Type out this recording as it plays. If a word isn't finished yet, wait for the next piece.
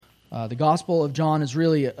The Gospel of John is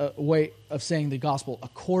really a way of saying the Gospel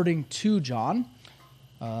according to John.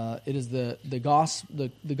 It is the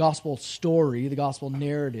Gospel story, the Gospel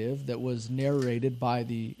narrative that was narrated by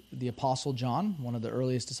the Apostle John, one of the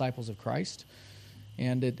earliest disciples of Christ.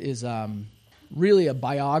 And it is really a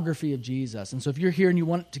biography of Jesus. And so if you're here and you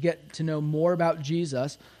want to get to know more about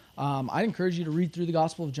Jesus, I'd encourage you to read through the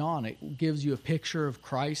Gospel of John. It gives you a picture of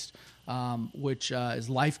Christ, which is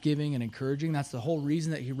life-giving and encouraging. That's the whole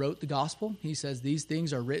reason that he wrote the Gospel. He says these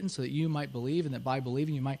things are written so that you might believe, and that by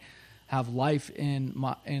believing you might have life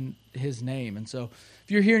in his name. And so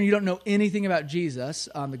if you're here and you don't know anything about Jesus,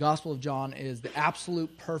 the Gospel of John is the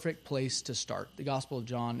absolute perfect place to start. The Gospel of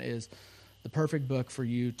John is the perfect book for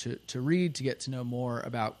you to read, to get to know more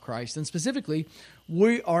about Christ. And specifically,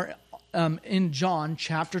 we are in John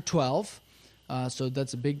chapter 12. So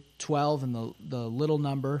that's a big 12 and the little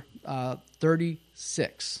number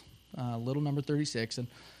 36. Little number 36. And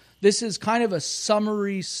this is kind of a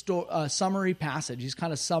summary passage. He's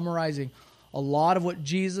kind of summarizing a lot of what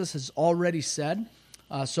Jesus has already said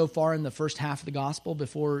so far in the first half of the gospel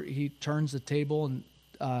before he turns the table,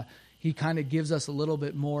 and he kind of gives us a little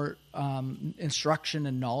bit more instruction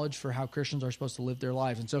and knowledge for how Christians are supposed to live their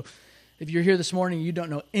lives. And so if you're here this morning and you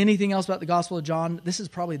don't know anything else about the Gospel of John, this is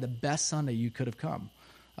probably the best Sunday you could have come,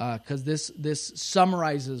 because this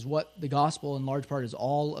summarizes what the gospel in large part is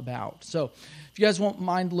all about. So if you guys won't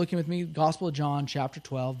mind looking with me, Gospel of John, chapter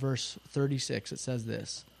 12, verse 36, it says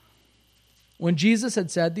this: "When Jesus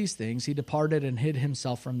had said these things, he departed and hid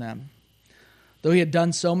himself from them. Though he had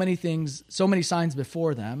done so many things, so many signs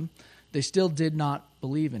before them, they still did not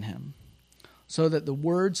believe in him, so that the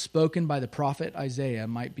words spoken by the prophet Isaiah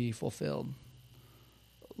might be fulfilled.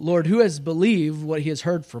 Lord, who has believed what he has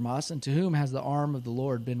heard from us, and to whom has the arm of the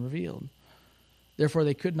Lord been revealed?" Therefore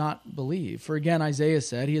they could not believe. For again Isaiah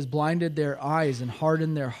said, "He has blinded their eyes and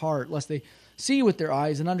hardened their heart, lest they see with their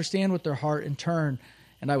eyes and understand with their heart and turn,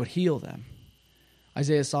 and I would heal them."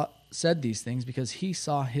 Isaiah said these things because he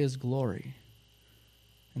saw his glory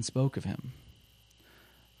and spoke of him.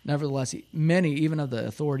 Nevertheless, many, even of the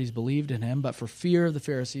authorities, believed in him, but for fear of the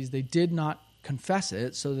Pharisees, they did not confess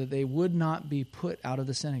it, so that they would not be put out of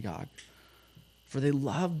the synagogue. For they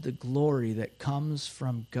loved the glory that comes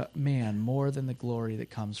from man more than the glory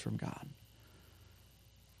that comes from God.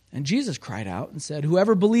 And Jesus cried out and said,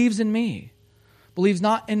 "Whoever believes in me, believes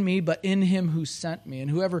not in me, but in him who sent me.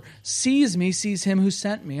 And whoever sees me, sees him who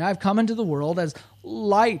sent me. I have come into the world as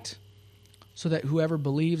light, so that whoever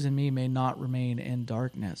believes in me may not remain in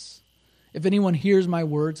darkness. If anyone hears my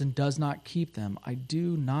words and does not keep them, I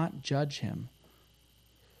do not judge him.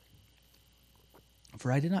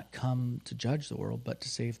 For I did not come to judge the world, but to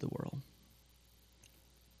save the world.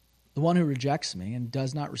 The one who rejects me and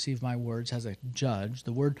does not receive my words has a judge.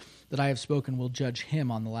 The word that I have spoken will judge him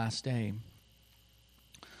on the last day.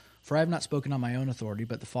 For I have not spoken on my own authority,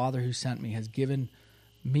 but the Father who sent me has given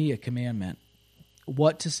me a commandment,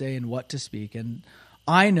 what to say and what to speak, and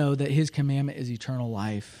I know that his commandment is eternal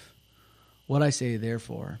life. What I say,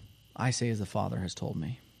 therefore, I say as the Father has told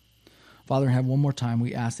me." Father, have one more time,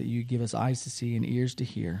 we ask that you give us eyes to see and ears to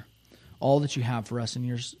hear all that you have for us in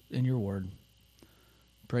your word.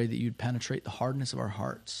 Pray that you'd penetrate the hardness of our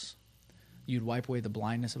hearts. You'd wipe away the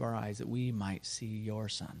blindness of our eyes, that we might see your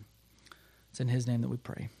Son. It's in his name that we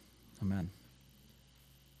pray. Amen.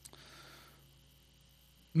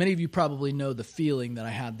 Many of you probably know the feeling that I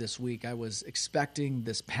had this week. I was expecting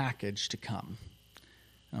this package to come.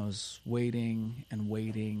 I was waiting and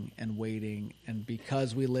waiting and waiting, and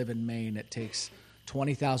because we live in Maine, it takes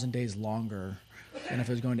 20,000 days longer than if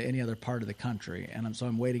it was going to any other part of the country. And so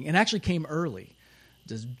I'm waiting. It actually came early.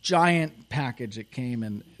 This giant package that came,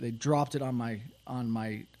 and they dropped it on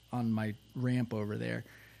my ramp over there.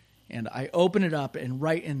 And I open it up, and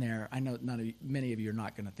right in there, I know many of you are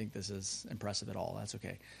not going to think this is impressive at all. That's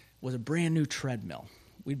okay. Was a brand new treadmill.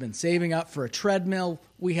 We'd been saving up for a treadmill.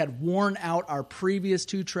 We had worn out our previous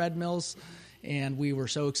 2 treadmills, and we were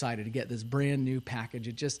so excited to get this brand new package.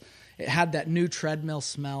 It had that new treadmill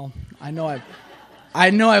smell. I know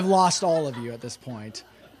I've lost all of you at this point.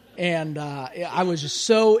 And I was just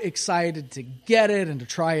so excited to get it and to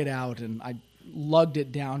try it out, and I lugged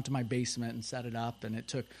it down to my basement and set it up, and it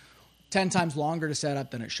took 10 times longer to set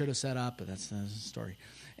up than it should have set up, but that's the story.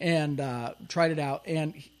 And tried it out,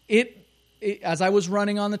 and it as I was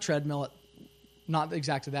running on the treadmill, not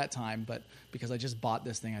exactly that time, but because I just bought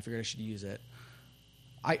this thing, I figured I should use it.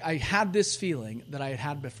 I had this feeling that I had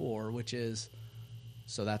had before, which is,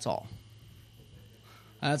 so that's all.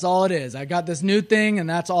 That's all it is. I got this new thing, and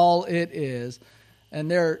that's all it is.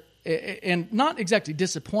 And not exactly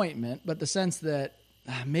disappointment, but the sense that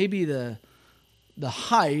maybe the the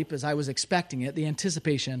hype, as I was expecting it, the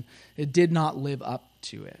anticipation, it did not live up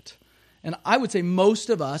to it. And I would say most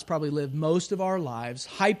of us probably live most of our lives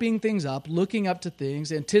hyping things up, looking up to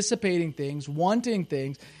things, anticipating things, wanting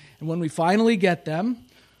things, and when we finally get them,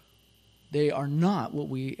 they are not what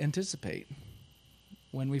we anticipate.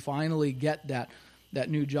 When we finally get that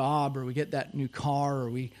new job, or we get that new car,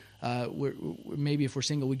 or maybe if we're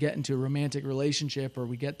single, we get into a romantic relationship, or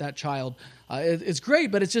we get that child, it's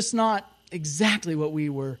great, but it's just not exactly what we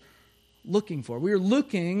were looking for. We were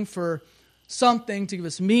looking for something to give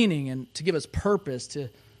us meaning and to give us purpose, to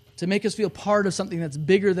make us feel part of something that's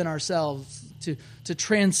bigger than ourselves, to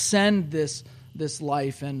transcend this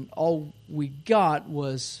life, and all we got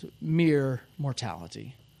was mere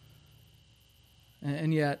mortality.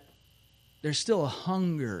 And yet, there's still a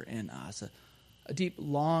hunger in us, a deep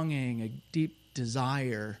longing, a deep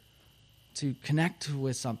desire to connect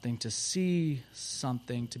with something, to see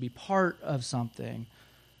something, to be part of something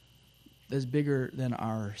that's bigger than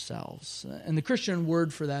ourselves. And the Christian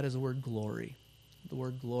word for that is the word glory. The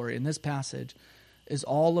word glory. And this passage is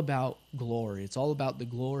all about glory. It's all about the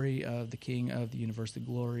glory of the King of the universe, the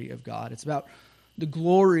glory of God. It's about the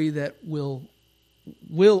glory that will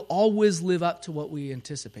always live up to what we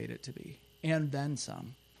anticipate it to be, and then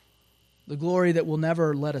some. The glory that will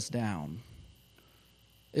never let us down.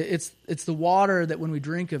 It's the water that when we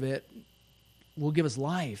drink of it will give us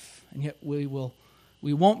life, and yet we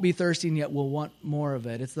won't be thirsty, and yet we'll want more of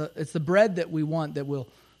it. It's the bread that we want that will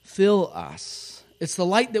fill us. It's the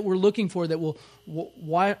light that we're looking for that will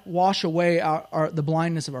wash away the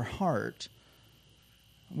blindness of our heart.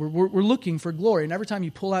 We're looking for glory, and every time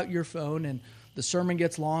you pull out your phone and the sermon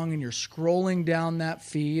gets long and you're scrolling down that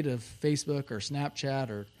feed of Facebook or Snapchat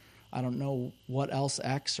or I don't know what else,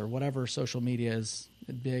 X or whatever social media is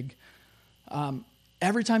big.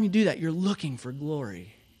 Every time you do that, you're looking for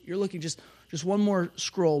glory. You're looking just one more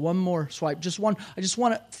scroll, one more swipe, just one. I just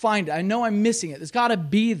want to find it. I know I'm missing it. It's got to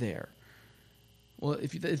be there. Well,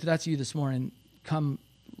 if that's you this morning, come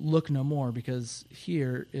look no more, because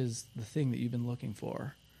here is the thing that you've been looking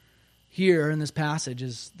for. Here in this passage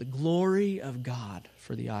is the glory of God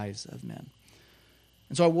for the eyes of men.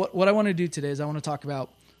 And so what I want to do today is I want to talk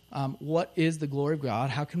about what is the glory of God,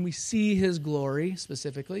 how can we see His glory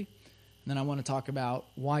specifically, and then I want to talk about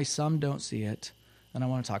why some don't see it, and I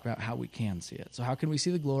want to talk about how we can see it. So how can we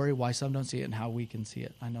see the glory, why some don't see it, and how we can see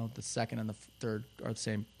it? I know the second and the third are the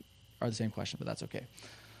same question, but that's okay.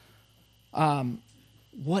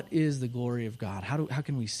 What is the glory of God? How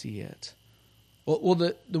can we see it? Well,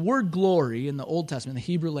 the word glory in the Old Testament, the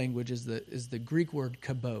Hebrew language, is the Greek word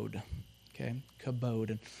kabod. Okay, kabod,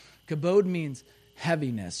 and kabod means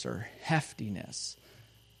heaviness or heftiness.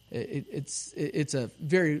 It's a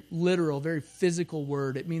very literal, very physical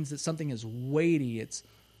word. It means that something is weighty, it's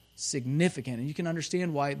significant, and you can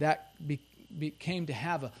understand why that came to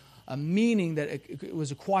have a meaning that it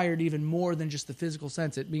was acquired even more than just the physical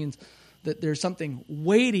sense. It means that there's something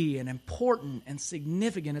weighty and important and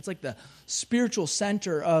significant. It's like the spiritual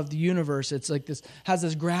center of the universe. It's like this, has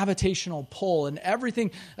this gravitational pull, and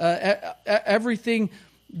everything that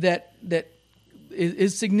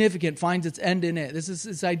is significant finds its end in it.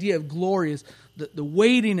 This idea of glory is the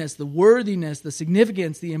weightiness, the worthiness, the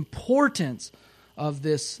significance, the importance of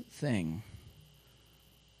this thing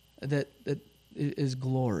that is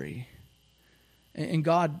glory. And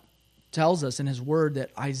God tells us in His Word that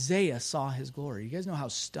Isaiah saw His glory. You guys know how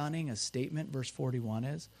stunning a statement verse 41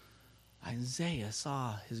 is? Isaiah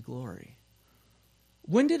saw His glory.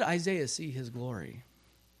 When did Isaiah see His glory?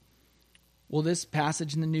 Well, this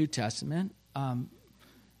passage in the New Testament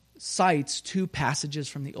cites two passages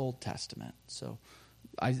from the Old Testament. So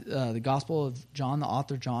the Gospel of John, the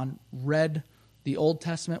author John, read the Old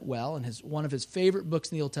Testament well, and one of his favorite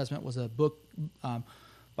books in the Old Testament was a book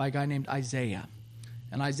by a guy named Isaiah.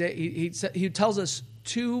 And Isaiah, he tells us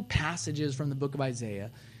two passages from the book of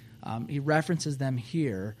Isaiah. He references them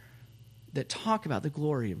here that talk about the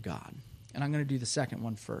glory of God. And I'm going to do the second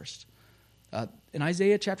one first. In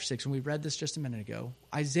Isaiah chapter 6, and we read this just a minute ago,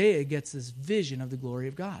 Isaiah gets this vision of the glory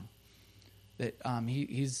of God. That he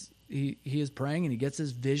is praying, and he gets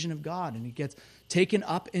this vision of God, and he gets taken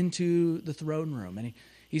up into the throne room. And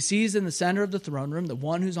he sees in the center of the throne room the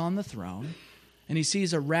one who's on the throne, and he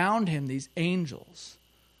sees around him these angels.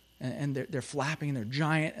 And they're flapping, and they're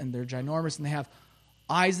giant, and they're ginormous, and they have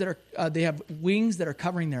they have wings that are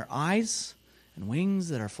covering their eyes, and wings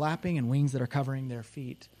that are flapping, and wings that are covering their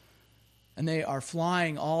feet. And they are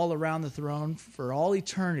flying all around the throne for all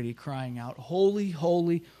eternity, crying out, "Holy,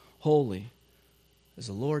 holy, holy is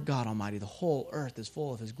the Lord God Almighty. The whole earth is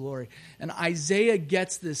full of His glory." And Isaiah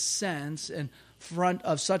gets this sense, and front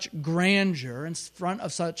of such grandeur, in front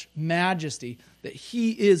of such majesty, that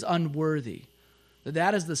he is unworthy.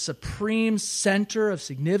 That is the supreme center of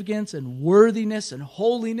significance and worthiness and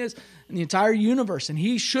holiness in the entire universe, and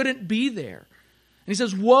he shouldn't be there. And he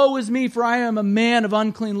says, "Woe is me, for I am a man of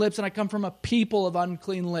unclean lips, and I come from a people of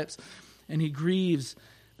unclean lips." And he grieves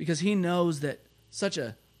because he knows that such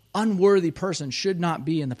an unworthy person should not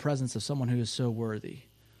be in the presence of someone who is so worthy.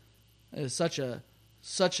 Such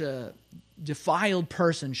a defiled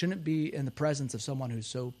person shouldn't be in the presence of someone who's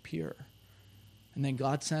so pure. And then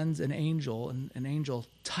God sends an angel, and an angel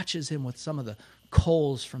touches him with some of the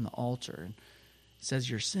coals from the altar and says,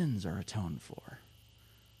 "Your sins are atoned for.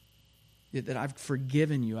 That I've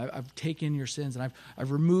forgiven you. I've taken your sins, and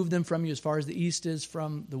I've removed them from you as far as the east is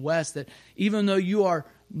from the west. That even though you are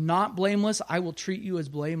not blameless, I will treat you as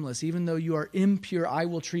blameless. Even though you are impure, I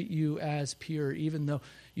will treat you as pure. Even though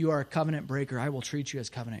you are a covenant breaker, I will treat you as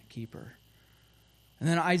covenant keeper." And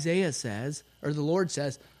then Isaiah says, or the Lord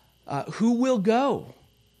says, "Who will go?"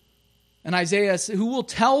 And Isaiah says, "Who will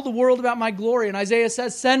tell the world about my glory?" And Isaiah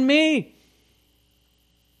says, "Send me."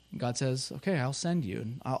 And God says, "Okay, I'll send you,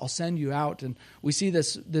 and I'll send you out." And we see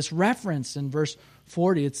this reference in verse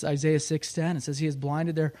 40. It's Isaiah 6:10. It says, "He has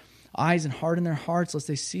blinded their eyes and hardened their hearts, lest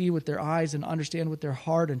they see with their eyes and understand with their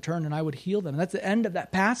heart and turn, and I would heal them." And that's the end of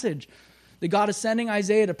that passage. That God is sending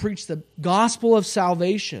Isaiah to preach the gospel of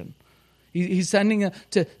salvation. He's sending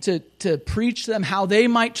to preach to them how they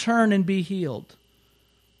might turn and be healed.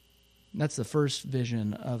 And that's the first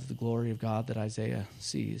vision of the glory of God that Isaiah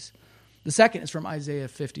sees. The second is from Isaiah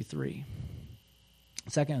 53.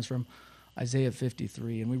 The second is from Isaiah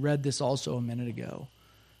 53. And we read this also a minute ago.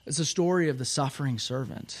 It's a story of the suffering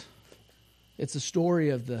servant. It's a story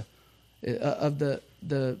of the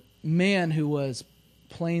man who was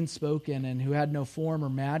plain spoken and who had no form or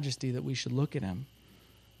majesty that we should look at him.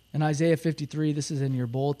 In Isaiah 53, this is in your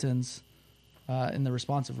bulletins, in the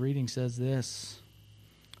responsive reading, says this: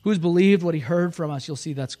 "Who has believed what he heard from us?" You'll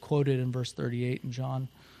see that's quoted in verse 38 in John.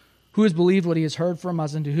 "Who has believed what he has heard from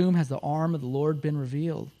us, and to whom has the arm of the Lord been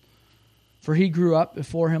revealed? For he grew up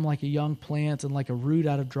before him like a young plant and like a root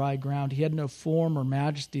out of dry ground. He had no form or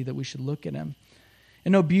majesty that we should look at him,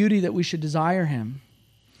 and no beauty that we should desire him.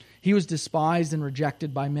 He was despised and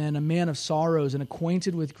rejected by men, a man of sorrows and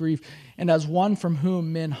acquainted with grief, and as one from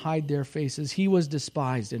whom men hide their faces. He was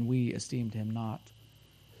despised, and we esteemed him not.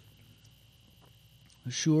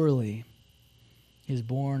 Surely he has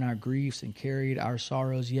borne our griefs and carried our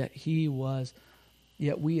sorrows, yet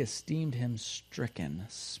we esteemed him stricken,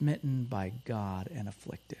 smitten by God, and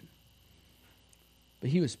afflicted. But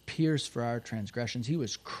he was pierced for our transgressions. He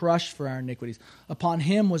was crushed for our iniquities. Upon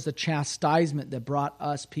him was the chastisement that brought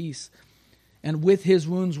us peace. And with his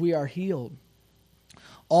wounds we are healed.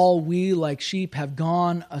 All we like sheep have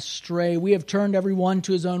gone astray. We have turned every one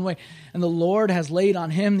to his own way. And the Lord has laid on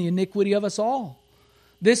him the iniquity of us all."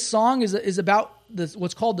 This song is about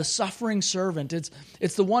what's called the suffering servant.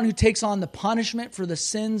 It's the one who takes on the punishment for the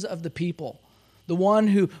sins of the people. The one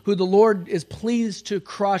who the Lord is pleased to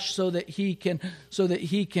crush so that he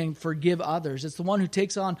can forgive others. It's the one who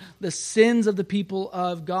takes on the sins of the people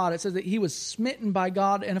of God. It says that he was smitten by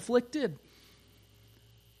God and afflicted.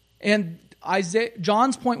 And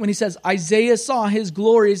John's point when he says Isaiah saw his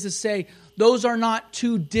glory is to say those are not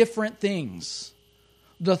two different things.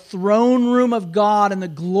 The throne room of God and the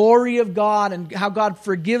glory of God and how God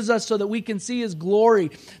forgives us so that we can see his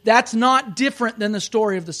glory, that's not different than the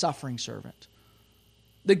story of the suffering servant.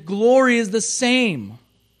 The glory is the same.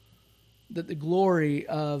 That the glory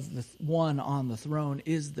of the one on the throne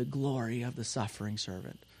is the glory of the suffering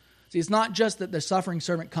servant. See, it's not just that the suffering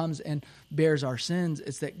servant comes and bears our sins.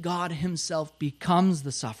 It's that God himself becomes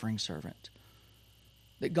the suffering servant.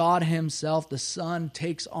 That God himself, the Son,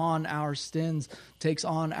 takes on our sins, takes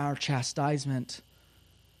on our chastisement.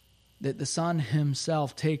 That the Son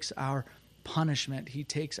himself takes our punishment. He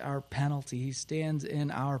takes our penalty. He stands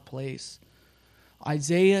in our place.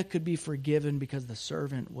 Isaiah could be forgiven because the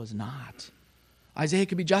servant was not. Isaiah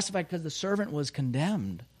could be justified because the servant was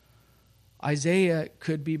condemned. Isaiah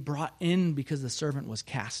could be brought in because the servant was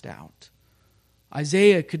cast out.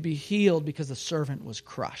 Isaiah could be healed because the servant was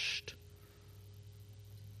crushed.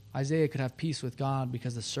 Isaiah could have peace with God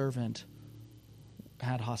because the servant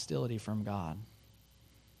had hostility from God.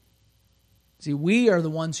 See, we are the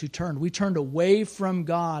ones who turned. We turned away from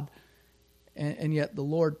God, and yet the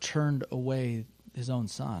Lord turned away his own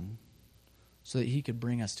Son so that he could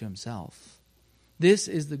bring us to himself. This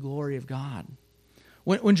is the glory of God.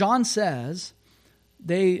 When John says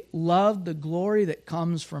they loved the glory that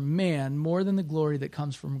comes from man more than the glory that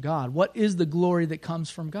comes from God, what is the glory that comes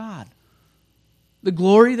from God? The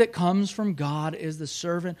glory that comes from God is the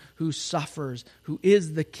servant who suffers, who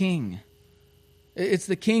is the king. It's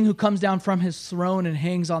the king who comes down from his throne and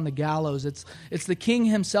hangs on the gallows. It's the king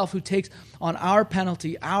himself who takes on our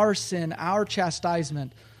penalty, our sin, our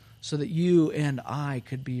chastisement, so that you and I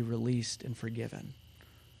could be released and forgiven.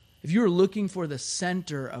 If you are looking for the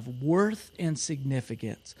center of worth and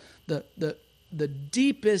significance, the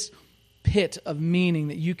deepest pit of meaning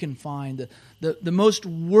that you can find, the most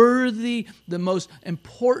worthy, the most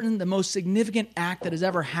important, the most significant act that has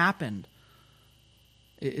ever happened,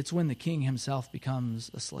 it's when the king himself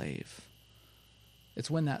becomes a slave.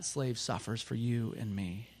 It's when that slave suffers for you and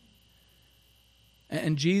me.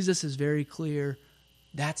 And Jesus is very clear,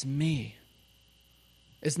 that's me.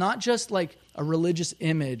 It's not just like a religious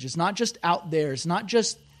image. It's not just out there. It's not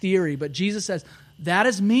just theory. But Jesus says, that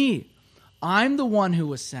is me. I'm the one who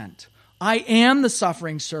was sent. I am the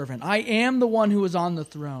suffering servant. I am the one who is on the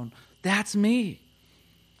throne. That's me.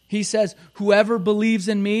 He says, whoever believes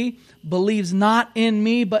in me believes not in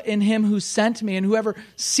me, but in him who sent me. And whoever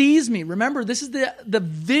sees me, remember, this is the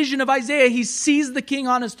vision of Isaiah. He sees the king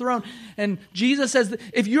on his throne. And Jesus says, that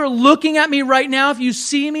if you're looking at me right now, if you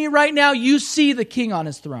see me right now, you see the king on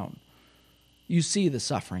his throne. You see the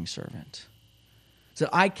suffering servant. So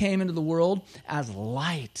I came into the world as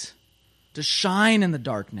light to shine in the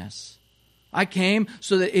darkness. I came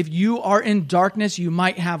so that if you are in darkness, you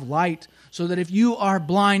might have light. So that if you are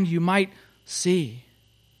blind, you might see.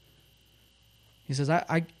 He says,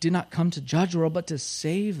 I did not come to judge the world, but to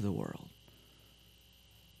save the world.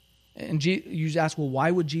 And you ask, well,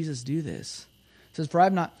 why would Jesus do this? He says, for I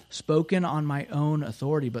have not spoken on my own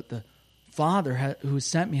authority, but the Father who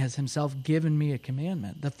sent me has himself given me a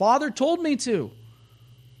commandment. The Father told me to.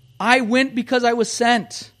 I went because I was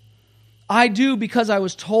sent. I do because I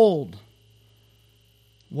was told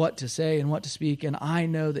what to say and what to speak, and I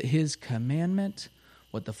know that his commandment,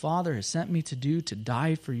 what the Father has sent me to do, to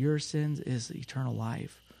die for your sins, is eternal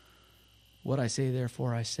life. What I say,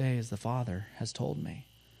 therefore, I say as the Father has told me.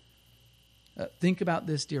 Think about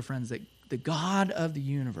this, dear friends, that the God of the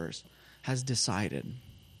universe has decided.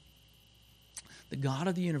 The God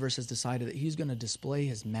of the universe has decided that he's going to display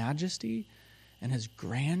his majesty and his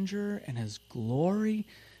grandeur and his glory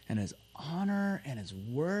and his honor and his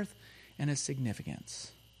worth and his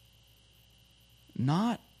significance.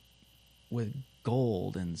 Not with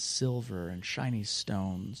gold and silver and shiny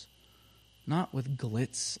stones. Not with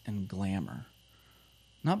glitz and glamour.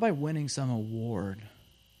 Not by winning some award.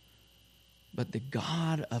 But the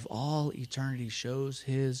God of all eternity shows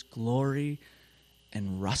his glory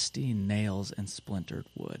in rusty nails and splintered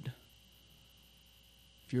wood.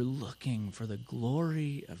 If you're looking for the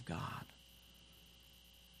glory of God,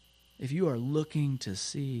 if you are looking to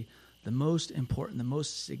see the most important, the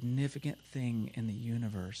most significant thing in the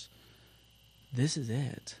universe, this is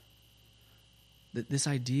it. This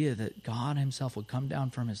idea that God himself would come down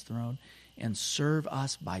from his throne and serve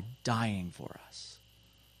us by dying for us.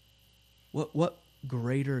 What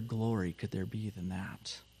greater glory could there be than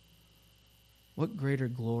that? What greater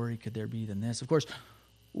glory could there be than this? Of course,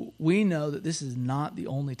 we know that this is not the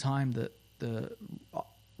only time that the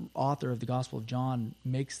author of the Gospel of John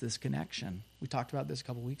makes this connection. We talked about this a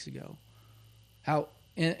couple weeks ago. How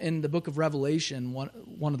in the book of Revelation,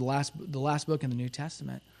 one of the last book in the New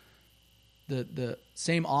Testament, the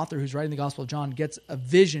same author who's writing the Gospel of John gets a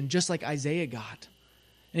vision just like Isaiah got.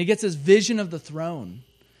 And he gets this vision of the throne.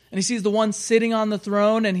 And he sees the one sitting on the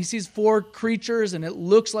throne, and he sees four creatures, and it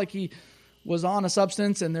looks like he was on a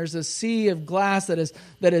substance, and there's a sea of glass that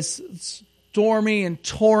is stormy and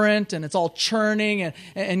torrent, and it's all churning,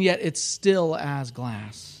 and yet it's still as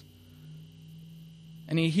glass.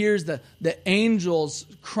 And he hears the angels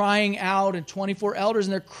crying out, and 24 elders,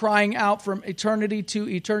 and they're crying out from eternity to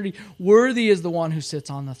eternity. Worthy is the one who sits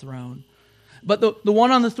on the throne. But the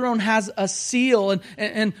one on the throne has a seal,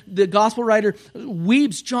 and the gospel writer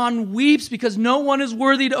weeps. John weeps because no one is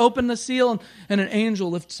worthy to open the seal, and an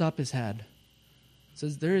angel lifts up his head. It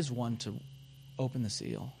says, there is one to open the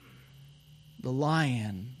seal. The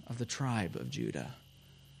Lion of the tribe of Judah.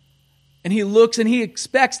 And he looks and he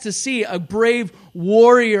expects to see a brave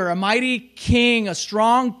warrior, a mighty king, a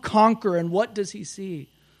strong conqueror. And what does he see?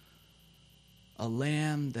 A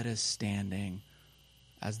lamb that is standing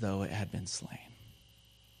as though it had been slain.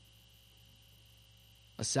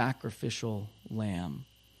 A sacrificial lamb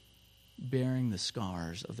bearing the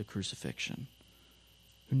scars of the crucifixion,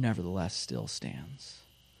 who nevertheless still stands.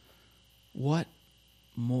 What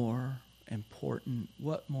more important,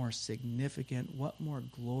 what more significant, what more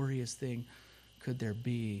glorious thing could there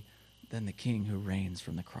be than the king who reigns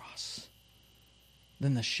from the cross?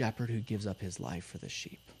 Than the shepherd who gives up his life for the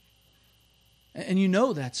sheep? And you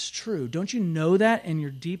know that's true. Don't you know that in your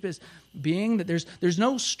deepest being? That there's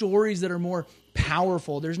no stories that are more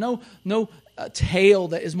powerful. There's no tale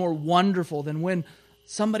that is more wonderful than when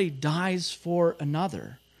somebody dies for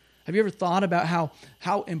another. Have you ever thought about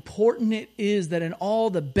how important it is that in all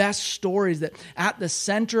the best stories, that at the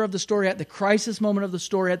center of the story, at the crisis moment of the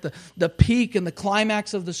story, at the peak and the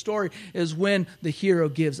climax of the story is when the hero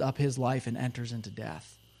gives up his life and enters into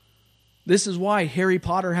death? This is why Harry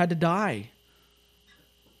Potter had to die.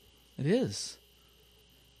 It is.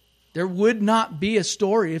 There would not be a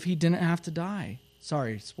story if he didn't have to die.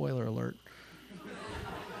 Sorry, spoiler alert.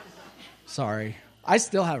 Sorry. I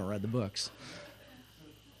still haven't read the books.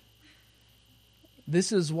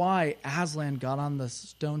 This is why Aslan got on the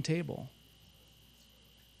stone table.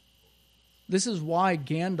 This is why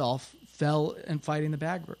Gandalf fell in fighting the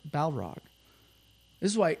Balrog.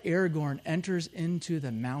 This is why Aragorn enters into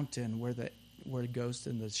the mountain where the ghost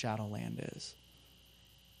in the Shadowland is.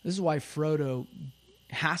 This is why Frodo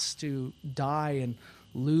has to die and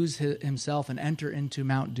lose himself and enter into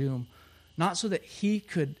Mount Doom, not so that he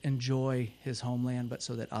could enjoy his homeland, but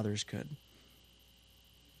so that others could.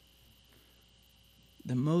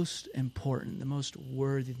 The most important, the most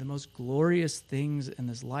worthy, the most glorious things in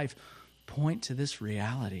this life point to this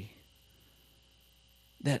reality,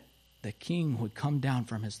 that the king would come down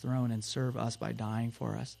from his throne and serve us by dying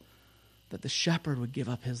for us, that the shepherd would give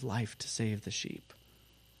up his life to save the sheep,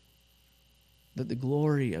 that the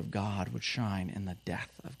glory of God would shine in the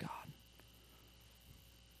death of God.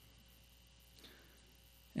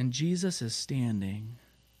 And Jesus is standing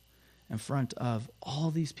in front of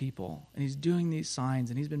all these people, and he's doing these signs,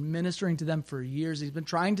 and he's been ministering to them for years. He's been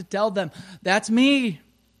trying to tell them, that's me.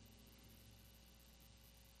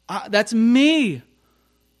 That's me.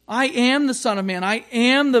 I am the Son of Man. I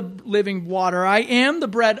am the living water. I am the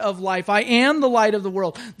bread of life. I am the light of the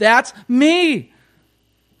world. That's me.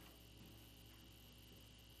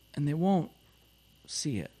 And they won't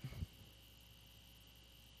see it.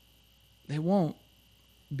 They won't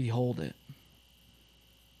behold it.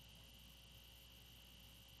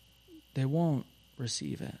 They won't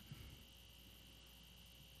receive it.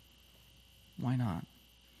 Why not?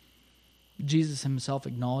 Jesus himself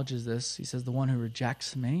acknowledges this. He says, the one who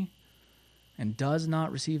rejects me and does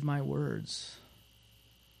not receive my words.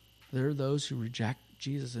 There are those who reject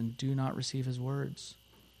Jesus and do not receive his words.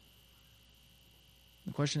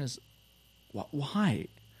 The question is, why?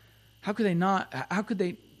 How could they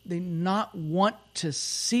not want to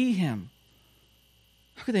see him?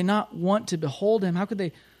 How could they not want to behold him? How could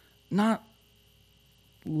they not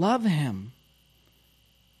love him?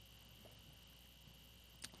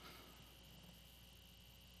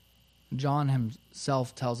 John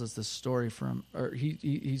himself tells us this story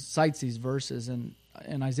he cites these verses in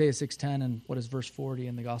Isaiah 6:10 and what is verse 40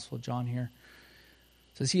 in the Gospel of John here.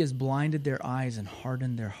 It says, he has blinded their eyes and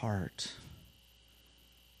hardened their heart.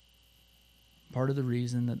 Part of the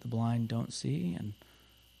reason that the blind don't see and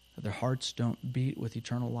that their hearts don't beat with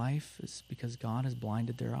eternal life is because God has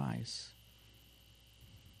blinded their eyes.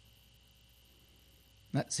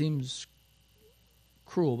 That seems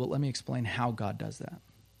cruel, but let me explain how God does that.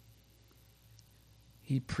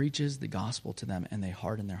 He preaches the gospel to them and they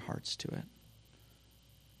harden their hearts to it.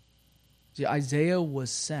 See, Isaiah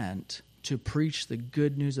was sent to preach the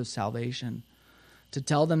good news of salvation, to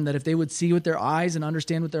tell them that if they would see with their eyes and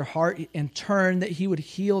understand with their heart and turn, that he would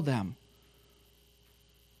heal them.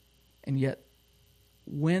 And yet,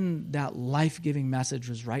 when that life-giving message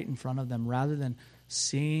was right in front of them, rather than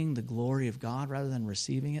seeing the glory of God, rather than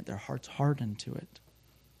receiving it, their hearts hardened to it.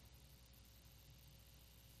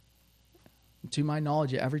 To my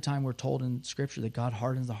knowledge, every time we're told in Scripture that God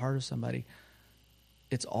hardens the heart of somebody,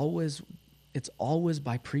 it's always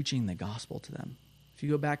by preaching the gospel to them. If you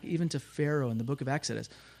go back even to Pharaoh in the book of Exodus,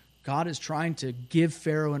 God is trying to give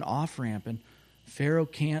Pharaoh an off-ramp, and Pharaoh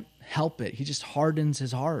can't help it. He just hardens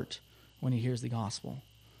his heart when he hears the gospel.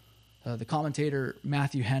 The commentator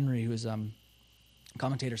Matthew Henry, who was a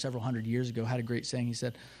commentator several hundred years ago, had a great saying. He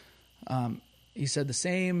said, the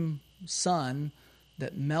same sun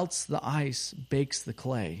that melts the ice bakes the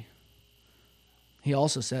clay. He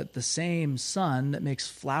also said, the same sun that makes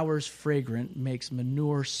flowers fragrant makes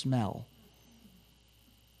manure smell.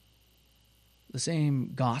 The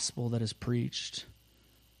same gospel that is preached,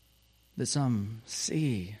 that some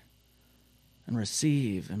see and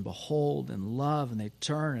receive and behold and love and they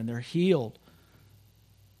turn and they're healed,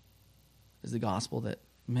 is the gospel that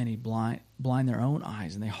many blind their own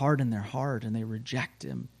eyes and they harden their heart and they reject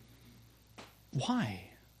him.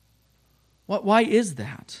 Why? Why is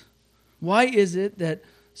that? Why is it that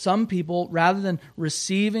some people, rather than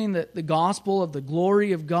receiving the gospel of the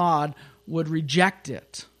glory of God, would reject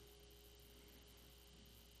it.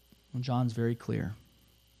 Well, John's very clear.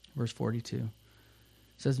 Verse 42. It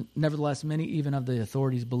says, nevertheless, many even of the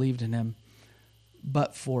authorities believed in him,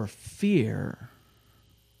 but for fear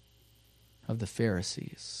of the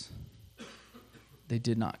Pharisees, they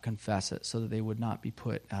did not confess it so that they would not be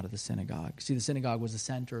put out of the synagogue. See, the synagogue was the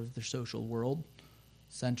center of their social world,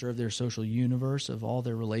 center of their social universe, of all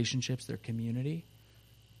their relationships, their community.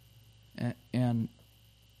 And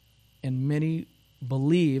many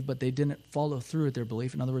believed, but they didn't follow through with their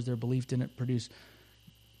belief. In other words, their belief didn't produce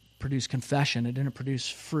confession. It didn't produce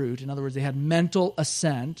fruit. In other words, they had mental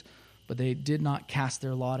assent, but they did not cast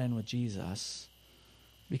their lot in with Jesus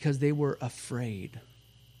because they were afraid.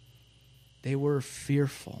 They were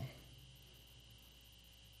fearful.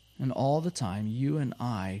 And all the time, you and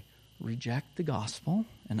I reject the gospel,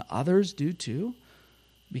 and others do too,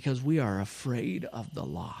 because we are afraid of the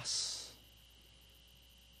loss.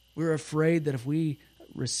 We're afraid that if we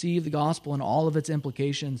receive the gospel and all of its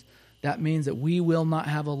implications, that means that we will not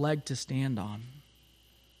have a leg to stand on.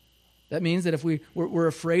 That means that if we're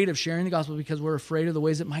afraid of sharing the gospel because we're afraid of the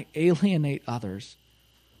ways it might alienate others.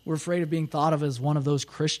 We're afraid of being thought of as one of those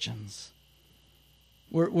Christians.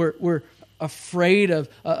 We're afraid of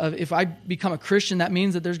if I become a Christian, that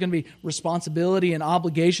means that there's going to be responsibility and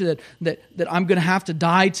obligation that I'm going to have to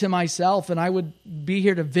die to myself, and I would be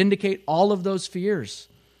here to vindicate all of those fears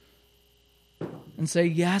and say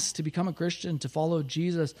yes to become a Christian, to follow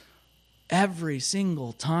Jesus every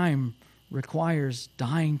single time requires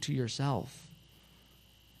dying to yourself.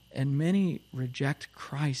 And many reject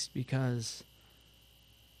Christ because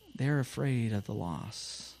they're afraid of the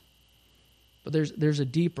loss. But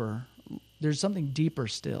there's something deeper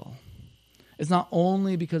still. It's not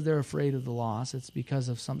only because they're afraid of the loss, it's because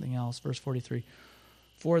of something else. Verse 43,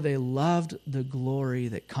 for they loved the glory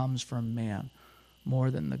that comes from man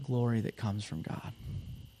more than the glory that comes from God.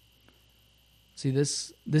 See,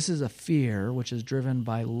 this is a fear which is driven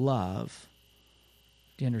by love.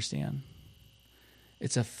 Do you understand?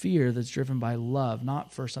 It's a fear that's driven by love,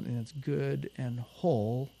 not for something that's good and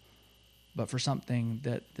whole, but for something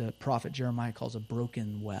that the prophet Jeremiah calls a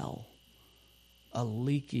broken well, a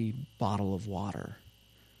leaky bottle of water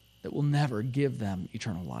that will never give them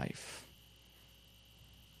eternal life.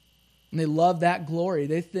 And they love that glory.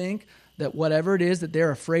 They think that whatever it is that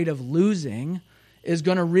they're afraid of losing is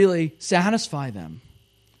going to really satisfy them.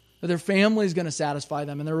 That their family is going to satisfy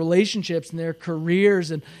them, and their relationships and their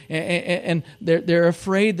careers, and they're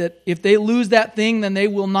afraid that if they lose that thing, then they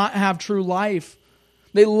will not have true life.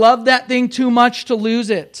 They love that thing too much to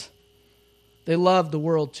lose it. They love the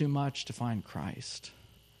world too much to find Christ.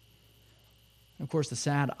 And of course, the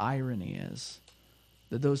sad irony is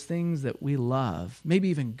that those things that we love, maybe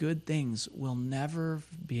even good things, will never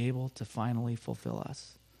be able to finally fulfill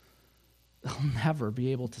us. They'll never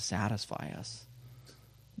be able to satisfy us.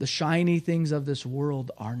 The shiny things of this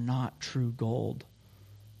world are not true gold.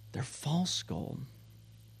 They're false gold.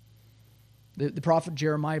 The prophet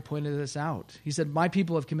Jeremiah pointed this out. He said, my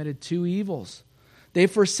people have committed two evils.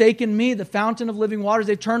 They've forsaken me, the fountain of living waters.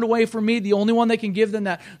 They've turned away from me, the only one that can give them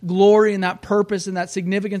that glory and that purpose and that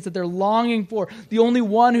significance that they're longing for. The only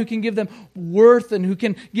one who can give them worth and who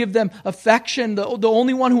can give them affection. The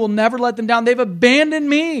only one who will never let them down. They've abandoned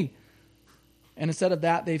me. And instead of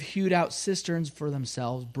that, they've hewed out cisterns for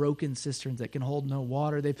themselves, broken cisterns that can hold no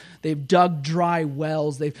water. They've dug dry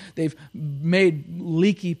wells. They've made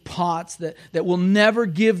leaky pots that will never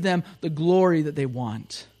give them the glory that they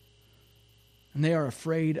want. And they are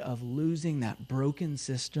afraid of losing that broken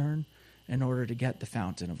cistern in order to get the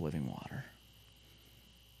fountain of living water.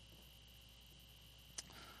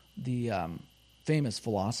 The famous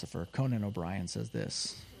philosopher Conan O'Brien says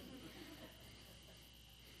this.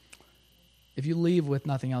 If you leave with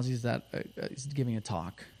nothing else, he's giving a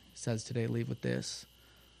talk. He says today, leave with this.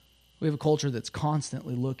 We have a culture that's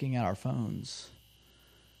constantly looking at our phones,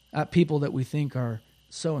 at people that we think are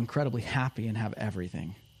so incredibly happy and have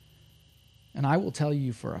everything. And I will tell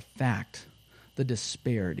you for a fact, the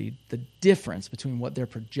disparity, the difference between what they're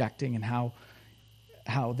projecting and how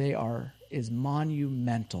they are is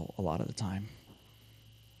monumental a lot of the time.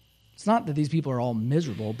 It's not that these people are all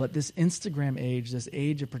miserable, but this Instagram age, this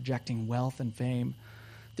age of projecting wealth and fame,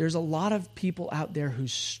 there's a lot of people out there who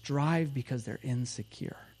strive because they're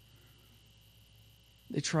insecure.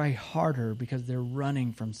 They try harder because they're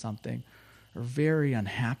running from something or very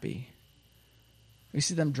unhappy. We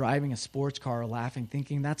see them driving a sports car, laughing,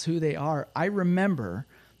 thinking that's who they are. I remember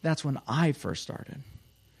that's when I first started,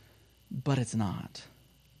 but it's not.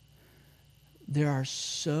 There are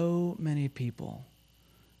so many people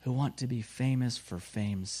who want to be famous for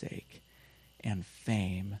fame's sake, and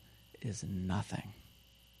fame is nothing.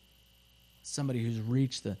 Somebody who's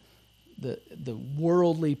reached the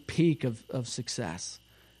worldly peak of success,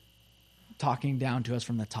 talking down to us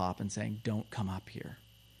from the top and saying, don't come up here.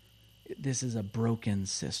 This is a broken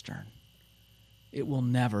cistern. It will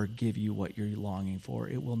never give you what you're longing for.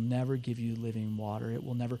 It will never give you living water. It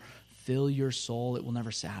will never fill your soul. It will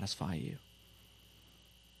never satisfy you.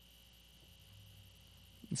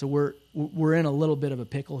 And so we're in a little bit of a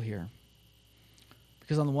pickle here.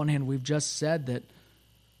 Because on the one hand, we've just said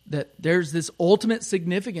that there's this ultimate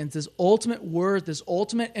significance, this ultimate worth, this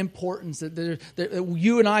ultimate importance, that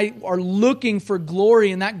you and I are looking for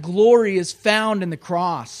glory, and that glory is found in the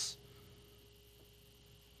cross.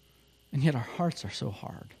 And yet our hearts are so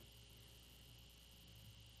hard.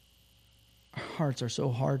 Our hearts are so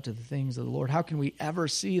hard to the things of the Lord. How can we ever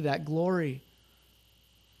see that glory?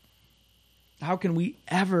 How can we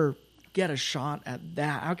ever get a shot at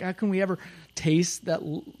that? How can we ever taste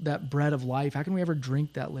that bread of life? How can we ever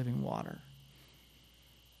drink that living water?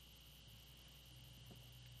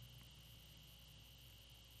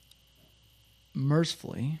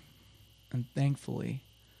 Mercifully and thankfully,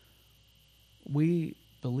 we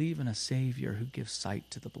believe in a Savior who gives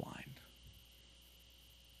sight to the blind.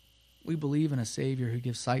 We believe in a Savior who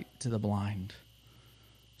gives sight to the blind.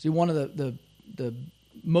 See, one of the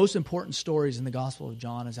most important stories in the Gospel of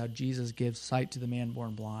John is how Jesus gives sight to the man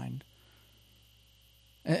born blind.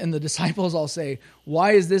 And the disciples all say,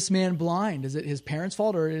 why is this man blind? Is it his parents'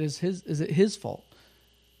 fault, or is it his fault?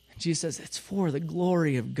 And Jesus says, it's for the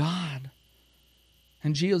glory of God.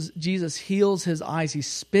 And Jesus heals his eyes. He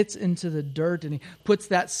spits into the dirt, and he puts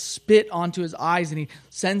that spit onto his eyes, and he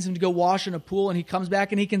sends him to go wash in a pool, and he comes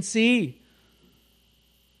back and he can see.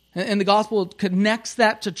 And the gospel connects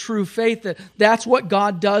that to true faith. That's what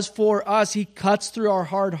God does for us. He cuts through our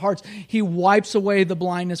hard hearts. He wipes away the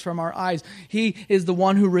blindness from our eyes. He is the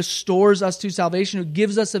one who restores us to salvation, who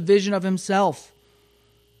gives us a vision of himself.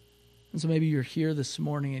 And so maybe you're here this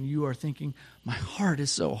morning and you are thinking, my heart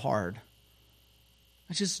is so hard.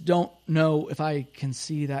 I just don't know if I can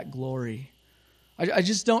see that glory. I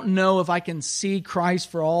just don't know if I can see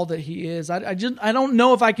Christ for all that he is. I don't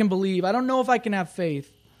know if I can believe. I don't know if I can have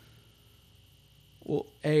faith. Well,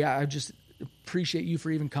 I just appreciate you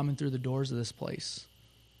for even coming through the doors of this place,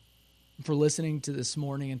 for listening to this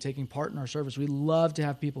morning and taking part in our service. We love to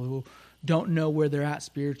have people who don't know where they're at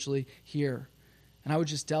spiritually here. And I would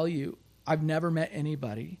just tell you, I've never met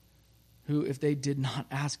anybody who, if they did not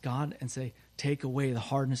ask God and say, take away the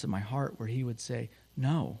hardness of my heart, where he would say,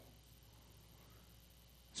 no.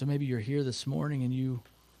 So maybe you're here this morning and you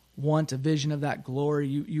want a vision of that glory.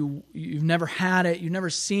 You've never had it. You've never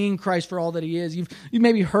seen Christ for all that he is. You've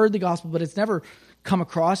maybe heard the gospel, but it's never come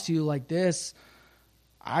across to you like this.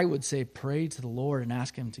 I would say pray to the Lord and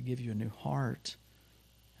ask him to give you a new heart,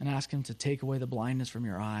 and ask him to take away the blindness from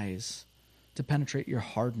your eyes, to penetrate your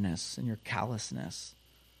hardness and your callousness,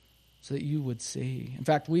 so that you would see. In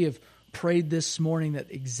fact, we have prayed this morning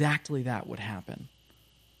that exactly that would happen.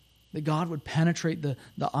 That God would penetrate the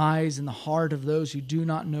eyes and the heart of those who do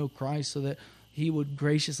not know Christ, so that he would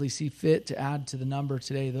graciously see fit to add to the number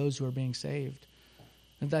today those who are being saved.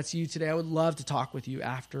 If that's you today, I would love to talk with you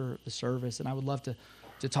after the service, and I would love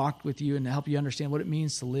to talk with you and help you understand what it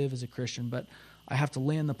means to live as a Christian, but I have to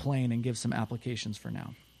land the plane and give some applications for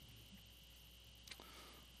now.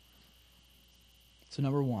 So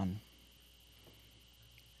number one,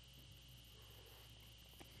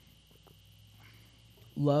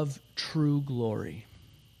 love true glory.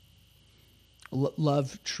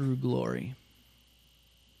 Love true glory.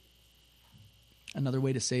 Another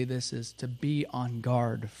way to say this is to be on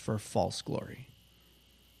guard for false glory.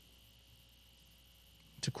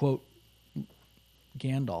 To quote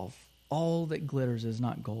Gandalf, all that glitters is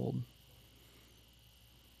not gold.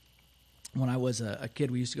 When I was a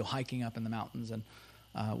kid, we used to go hiking up in the mountains, and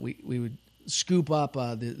we would scoop up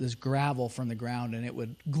this gravel from the ground, and it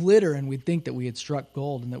would glitter, and we'd think that we had struck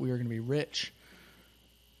gold and that we were going to be rich,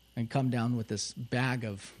 and come down with this bag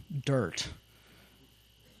of dirt.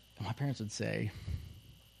 And my parents would say,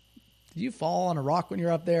 did you fall on a rock when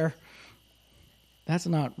you're up there? That's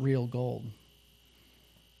not real gold.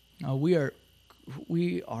 No, we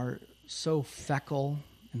are so feckle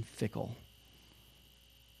and fickle.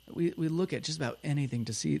 We look at just about anything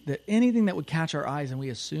to see that anything that would catch our eyes, and we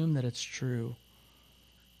assume that it's true.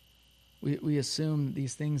 We assume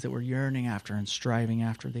these things that we're yearning after and striving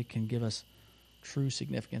after, they can give us true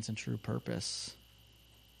significance and true purpose.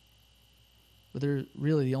 But they're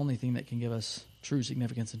really the only thing that can give us true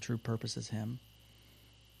significance and true purpose is him.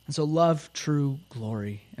 And so love true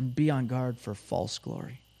glory and be on guard for false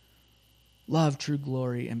glory. Love true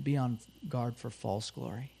glory and be on guard for false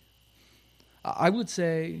glory. I would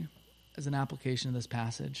say, as an application of this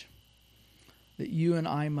passage, that you and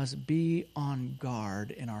I must be on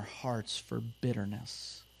guard in our hearts for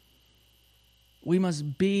bitterness. We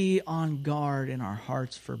must be on guard in our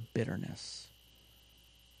hearts for bitterness,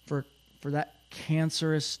 for that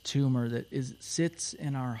cancerous tumor that sits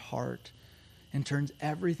in our heart and turns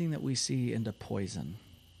everything that we see into poison.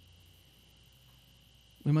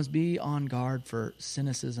 We must be on guard for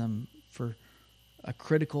cynicism, for a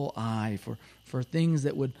critical eye, for things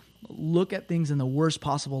that would look at things in the worst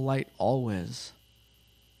possible light always.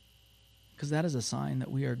 Because that is a sign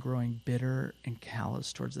that we are growing bitter and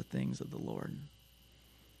callous towards the things of the Lord.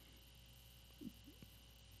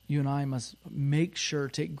 You and I must make sure,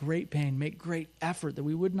 take great pain, make great effort that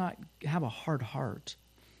we would not have a hard heart.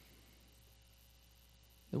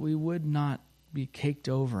 That we would not be caked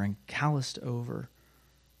over and calloused over.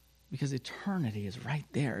 Because eternity is right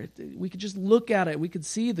there. We could just look at it. We could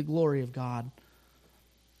see the glory of God.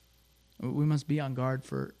 We must be on guard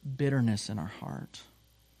for bitterness in our heart.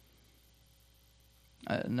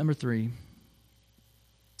 Number 3.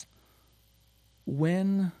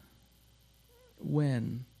 When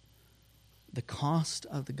the cost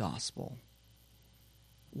of the gospel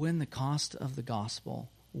weighs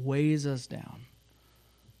us down,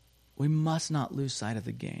 we must not lose sight of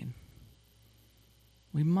the gain.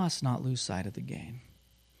 We must not lose sight of the gain.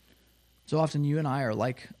 So often you and I are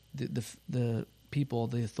like the people,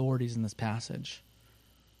 the authorities in this passage.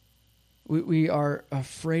 We are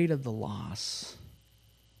afraid of the loss.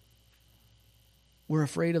 We're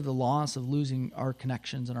afraid of the loss of losing our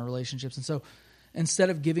connections and our relationships. And so instead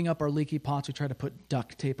of giving up our leaky pots, we try to put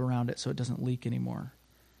duct tape around it so it doesn't leak anymore.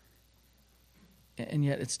 And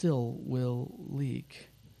yet it still will leak.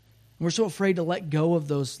 And we're so afraid to let go of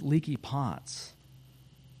those leaky pots.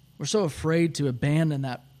 We're so afraid to abandon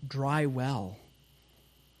that dry well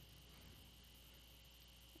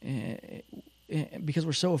because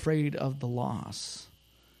we're so afraid of the loss.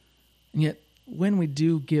 And yet, when we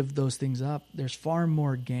do give those things up, there's far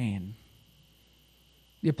more gain.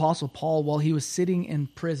 The Apostle Paul, while he was sitting in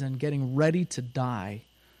prison getting ready to die,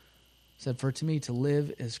 said, "For to me to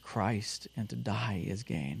live is Christ, and to die is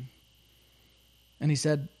gain." And he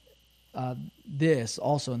said, this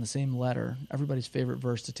also in the same letter, everybody's favorite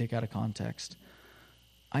verse to take out of context.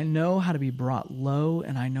 "I know how to be brought low,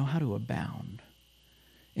 and I know how to abound.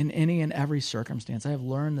 In any and every circumstance, I have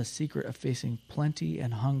learned the secret of facing plenty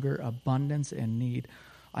and hunger, abundance and need.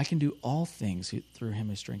 I can do all things through him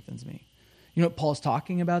who strengthens me." You know what Paul's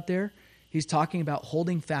talking about there? He's talking about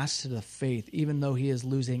holding fast to the faith, even though he is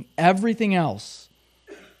losing everything else,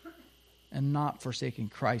 and not forsaking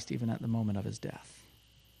Christ even at the moment of his death.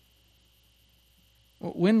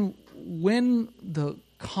 When the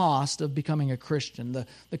cost of becoming a Christian,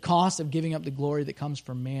 the cost of giving up the glory that comes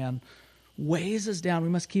from man weighs us down, we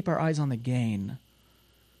must keep our eyes on the gain.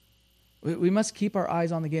 We must keep our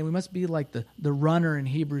eyes on the gain. We must be like the runner in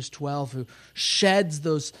Hebrews 12 who sheds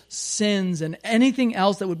those sins and anything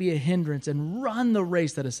else that would be a hindrance and run the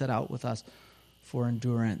race that is set out with us for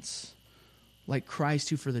endurance. Like Christ,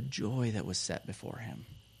 who for the joy that was set before him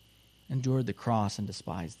endured the cross and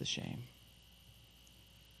despised the shame.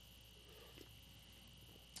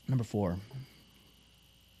 Number 4.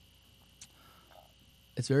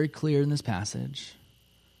 It's very clear in this passage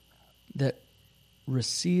that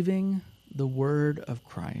receiving the word of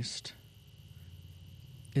Christ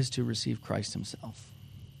is to receive Christ himself.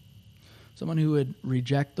 Someone who would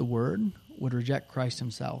reject the word would reject Christ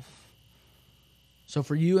himself. So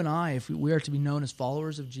for you and I, if we are to be known as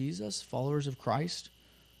followers of Jesus, followers of Christ,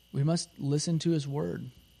 we must listen to his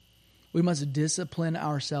word. We must discipline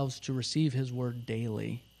ourselves to receive his word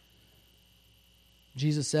daily.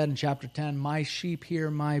 Jesus said in chapter 10, "My sheep hear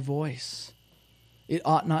my voice." It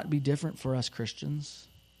ought not be different for us Christians.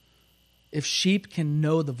 If sheep can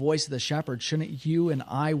know the voice of the shepherd, shouldn't you and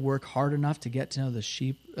I work hard enough to get to know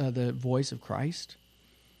the voice of Christ?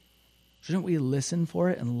 Shouldn't we listen for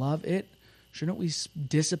it and love it? Shouldn't we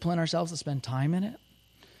discipline ourselves to spend time in it?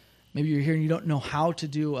 Maybe you're here and you don't know how to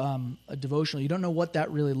do a devotional. You don't know what that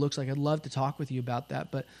really looks like. I'd love to talk with you about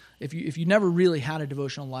that. But if you never really had a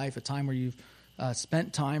devotional life, a time where you've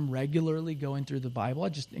spent time regularly going through the Bible, I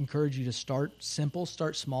just encourage you to start simple,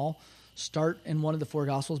 start small, start in one of the 4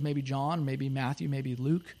 Gospels, maybe John, maybe Matthew, maybe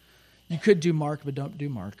Luke. You could do Mark, but don't do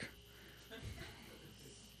Mark.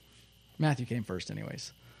 Matthew came first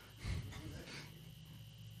anyways.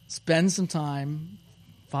 Spend some time,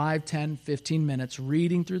 5, 10, 15 minutes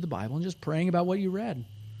reading through the Bible and just praying about what you read. And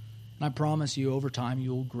I promise you, over time,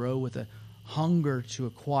 you will grow with a hunger to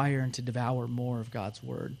acquire and to devour more of God's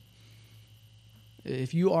word.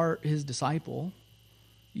 If you are his disciple,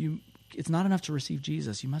 you it's not enough to receive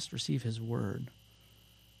Jesus. You must receive his word.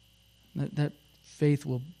 That faith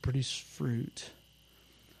will produce fruit.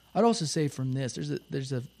 I'd also say from this,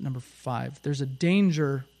 there's a number 5. There's a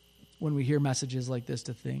danger when we hear messages like this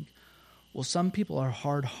to think, well, some people are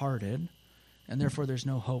hard-hearted, and therefore there's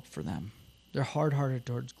no hope for them. They're hard-hearted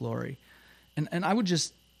towards glory. And I would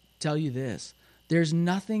just tell you this. There's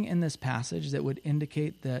nothing in this passage that would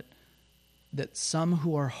indicate that some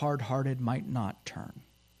who are hard-hearted might not turn.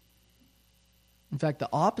 In fact, the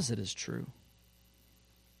opposite is true.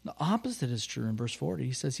 The opposite is true in verse 40.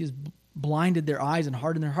 He says he has blinded their eyes and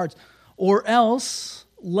hardened their hearts, or else,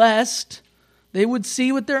 lest they would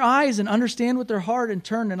see with their eyes and understand with their heart and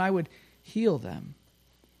turn, and I would heal them.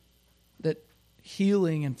 That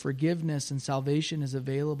healing and forgiveness and salvation is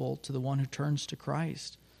available to the one who turns to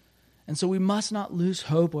Christ. And so we must not lose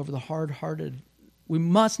hope over the hard-hearted. We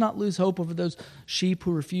must not lose hope over those sheep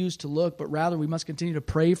who refuse to look, but rather we must continue to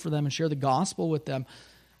pray for them and share the gospel with them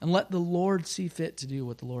and let the Lord see fit to do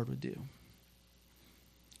what the Lord would do.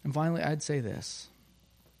 And finally, I'd say this.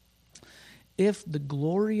 If the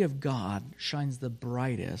glory of God shines the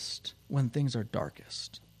brightest when things are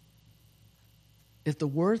darkest, if the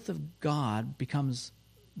worth of God becomes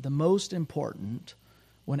the most important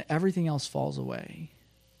when everything else falls away,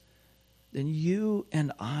 then you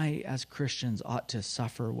and I as Christians ought to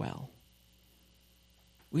suffer well.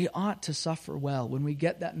 We ought to suffer well when we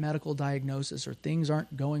get that medical diagnosis or things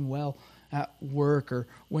aren't going well at work or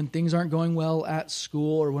when things aren't going well at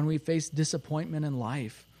school or when we face disappointment in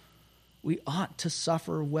life. We ought to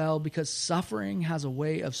suffer well because suffering has a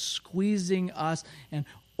way of squeezing us and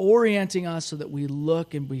orienting us so that we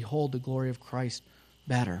look and behold the glory of Christ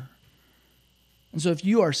better. And so if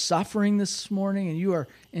you are suffering this morning and you are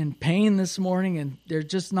in pain this morning and there's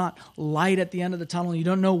just not light at the end of the tunnel and you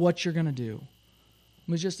don't know what you're going to do,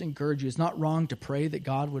 let me just encourage you. It's not wrong to pray that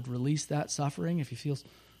God would release that suffering if he feels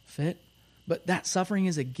fit, but that suffering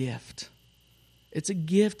is a gift. It's a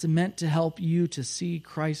gift meant to help you to see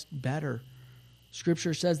Christ better.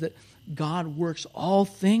 Scripture says that God works all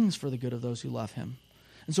things for the good of those who love him.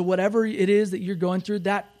 And so whatever it is that you're going through,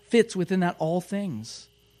 that fits within that all things.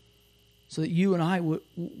 So that you and I,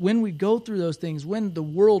 when we go through those things, when the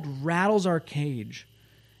world rattles our cage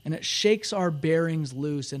and it shakes our bearings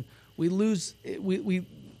loose and we lose,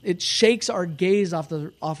 it shakes our gaze off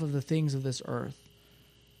of the things of this earth,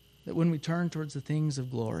 that when we turn towards the things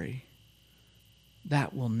of glory,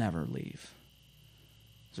 that will never leave.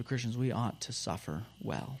 So Christians, we ought to suffer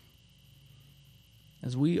well.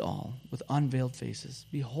 As we all, with unveiled faces,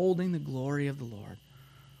 beholding the glory of the Lord,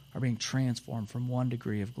 are being transformed from one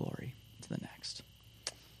degree of glory to the next.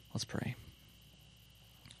 Let's pray.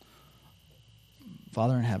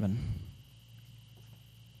 Father in heaven,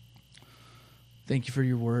 thank you for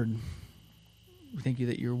your word. We thank you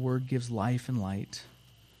that your word gives life and light.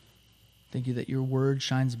 Thank you that your word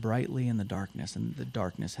shines brightly in the darkness, and the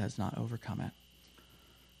darkness has not overcome it.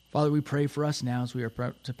 Father, we pray for us now as we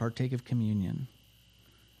are to partake of communion.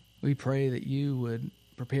 We pray that you would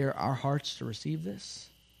prepare our hearts to receive this,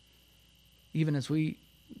 even as we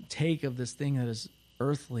take of this thing that is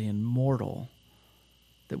earthly and mortal,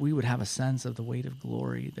 that we would have a sense of the weight of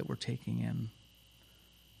glory that we're taking in.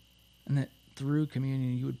 And that through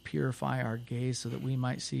communion you would purify our gaze so that we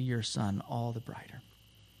might see your Son all the brighter.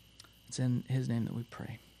 It's in his name that we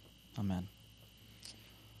pray. Amen.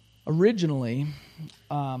 Originally,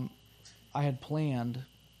 I had planned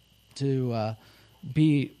to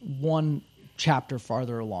be one chapter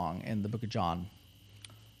farther along in the book of John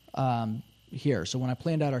here. So when I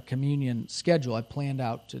planned out our communion schedule, I planned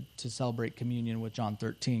out to celebrate communion with John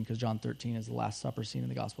 13, because John 13 is the Last Supper scene in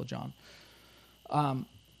the Gospel of John.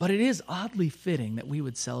 But it is oddly fitting that we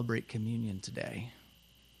would celebrate communion today.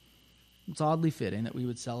 It's oddly fitting that we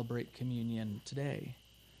would celebrate communion today.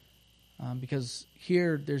 Because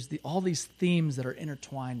here there's all these themes that are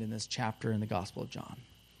intertwined in this chapter in the Gospel of John.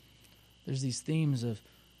 There's these themes of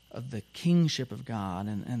the kingship of God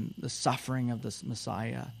and the suffering of this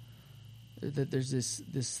Messiah. That there's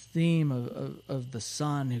this theme of the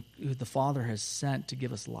Son who the Father has sent to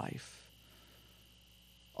give us life.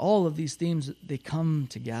 All of these themes, they come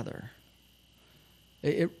together.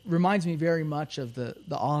 It reminds me very much of the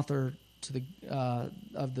author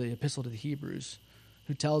of the Epistle to the Hebrews,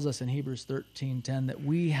 who tells us in Hebrews 13:10 that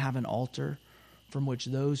we have an altar from which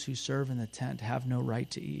those who serve in the tent have no right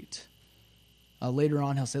to eat. Later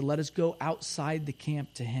on, he'll say, let us go outside the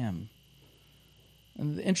camp to him.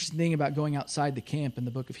 And the interesting thing about going outside the camp in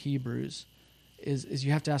the book of Hebrews is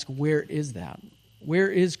you have to ask, where is that? Where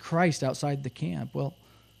is Christ outside the camp? Well,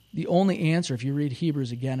 the only answer, if you read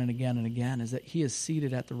Hebrews again and again and again, is that he is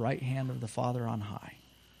seated at the right hand of the Father on high.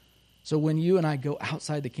 So when you and I go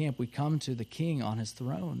outside the camp, we come to the King on his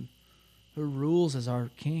throne, who rules as our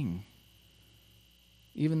King.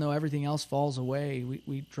 Even though everything else falls away,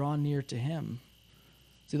 we draw near to him.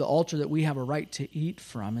 See, the altar that we have a right to eat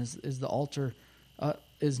from is the altar,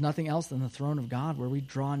 is nothing else than the throne of God, where we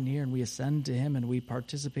draw near and we ascend to him and we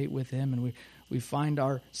participate with him and we find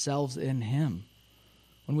ourselves in him.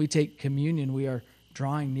 When we take communion, we are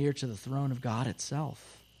drawing near to the throne of God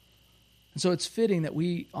itself. And so it's fitting that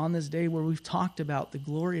we, on this day where we've talked about the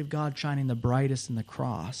glory of God shining the brightest in the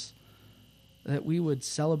cross, that we would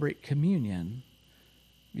celebrate communion,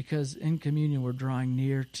 because in communion we're drawing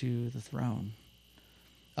near to the throne.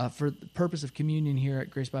 For the purpose of communion here at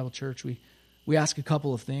Grace Bible Church, we ask a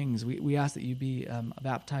couple of things. We ask that you be a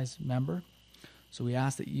baptized member. So we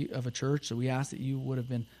ask that you of a church. So we ask that you would have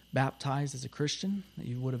been baptized as a Christian, that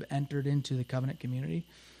you would have entered into the covenant community.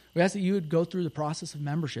 We ask that you would go through the process of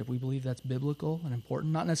membership. We believe that's biblical and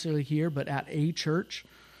important, not necessarily here, but at a church.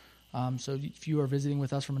 So if you are visiting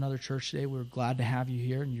with us from another church today, we're glad to have you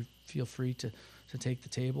here, and you feel free to take the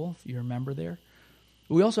table if you're a member there.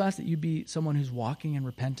 But we also ask that you be someone who's walking in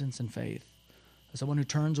repentance and faith, someone who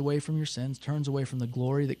turns away from your sins, turns away from the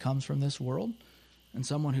glory that comes from this world, and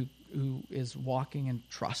someone who is walking and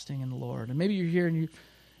trusting in the Lord. And maybe you're here and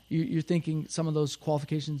you're thinking some of those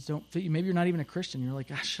qualifications don't fit you. Maybe you're not even a Christian. You're like,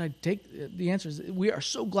 gosh, should I take? The answer is we are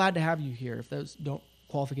so glad to have you here if those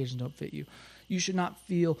qualifications don't fit you. You should not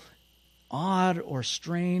feel odd or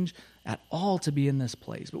strange at all to be in this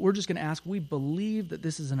place. But we're just going to ask, we believe that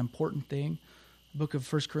this is an important thing. The book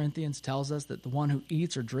of 1 Corinthians tells us that the one who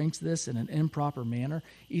eats or drinks this in an improper manner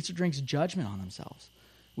eats or drinks judgment on themselves.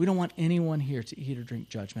 We don't want anyone here to eat or drink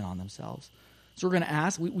judgment on themselves. So we're going to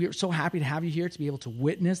ask, we are so happy to have you here to be able to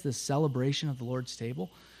witness this celebration of the Lord's table.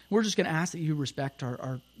 We're just going to ask that you respect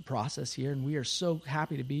our process here, and we are so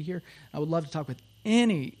happy to be here. I would love to talk with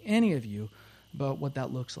any of you about what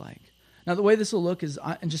that looks like. Now, the way this will look is,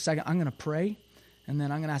 in just a second, I'm going to pray, and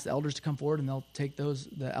then I'm going to ask the elders to come forward, and they'll take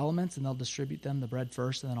the elements, and they'll distribute them, the bread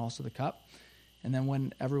first, and then also the cup. And then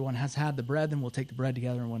when everyone has had the bread, then we'll take the bread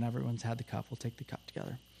together, and when everyone's had the cup, we'll take the cup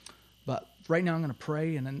together. But right now I'm going to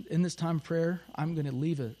pray, and in this time of prayer, I'm going to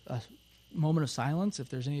leave a moment of silence. If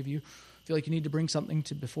there's any of you feel like you need to bring something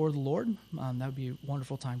before the Lord, that would be a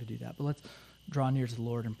wonderful time to do that. But let's draw near to the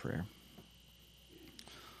Lord in prayer.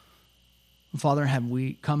 Father in heaven,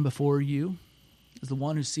 we come before you as the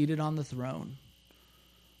one who's seated on the throne,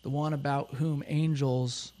 the one around whom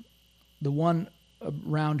angels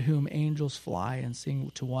fly and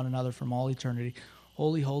sing to one another from all eternity.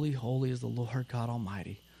 Holy, holy, holy is the Lord God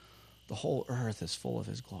Almighty. The whole earth is full of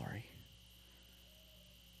his glory.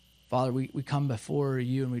 Father, we come before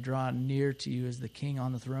you and we draw near to you as the King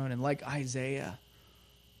on the throne. And like Isaiah,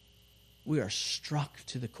 we are struck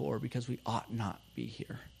to the core because we ought not be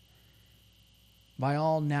here. By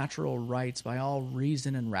all natural rights, by all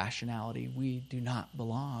reason and rationality, we do not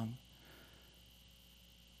belong.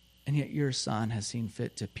 And yet your Son has seen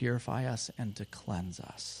fit to purify us and to cleanse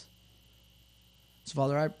us. So,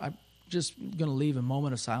 Father, I'm just going to leave a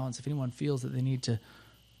moment of silence. If anyone feels that they need to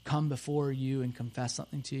come before you and confess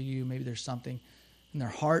something to you, maybe there's something in their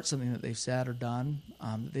heart, something that they've said or done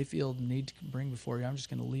that they feel the need to bring before you, I'm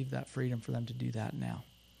just going to leave that freedom for them to do that now.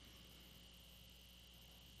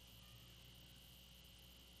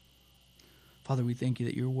 Father, we thank you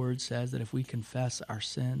that your word says that if we confess our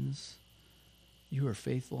sins, you are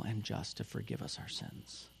faithful and just to forgive us our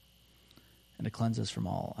sins and to cleanse us from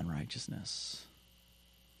all unrighteousness.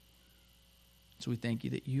 So we thank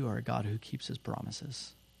you that you are a God who keeps his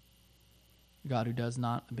promises, a God who does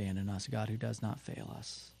not abandon us, a God who does not fail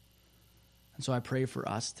us. And so I pray for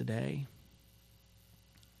us today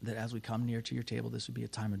that as we come near to your table, this would be a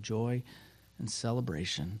time of joy and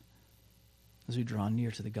celebration as we draw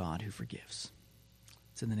near to the God who forgives.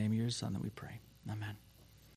 It's in the name of your Son that we pray. Amen.